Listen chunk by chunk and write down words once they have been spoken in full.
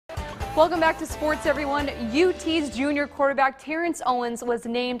Welcome back to sports, everyone. UT's junior quarterback Terrance Owens was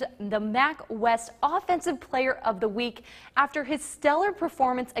named the MAC West Offensive Player of the Week after his stellar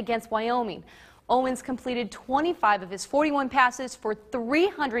performance against Wyoming. Owens completed 25 of his 41 passes for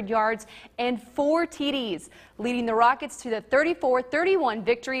 300 yards and 4 TDs, leading the Rockets to the 34-31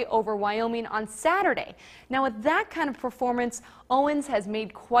 victory over Wyoming on Saturday. Now, with that kind of performance, Owens has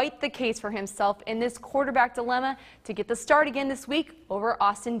made quite the case for himself in this quarterback dilemma to get the start again this week over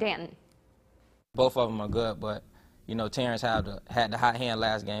Austin Danton. Both of them are good, but, you know, Terrance had the hot hand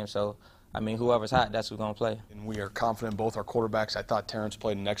last game, so, I mean, whoever's hot, that's who's going to play. And we are confident in both our quarterbacks. I thought Terrance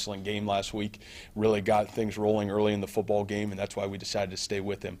played an excellent game last week, really got things rolling early in the football game, and that's why we decided to stay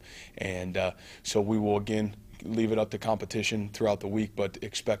with him. And so we will, again, leave it up to competition throughout the week, but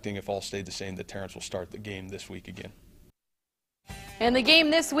expecting, if all stayed the same, that Terrance will start the game this week again. And the game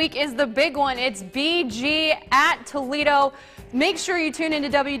this week is the big one. It's BG at Toledo. Make sure you tune into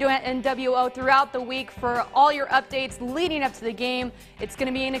WNWO throughout the week for all your updates leading up to the game. It's going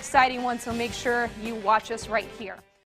to be an exciting one, so make sure you watch us right here.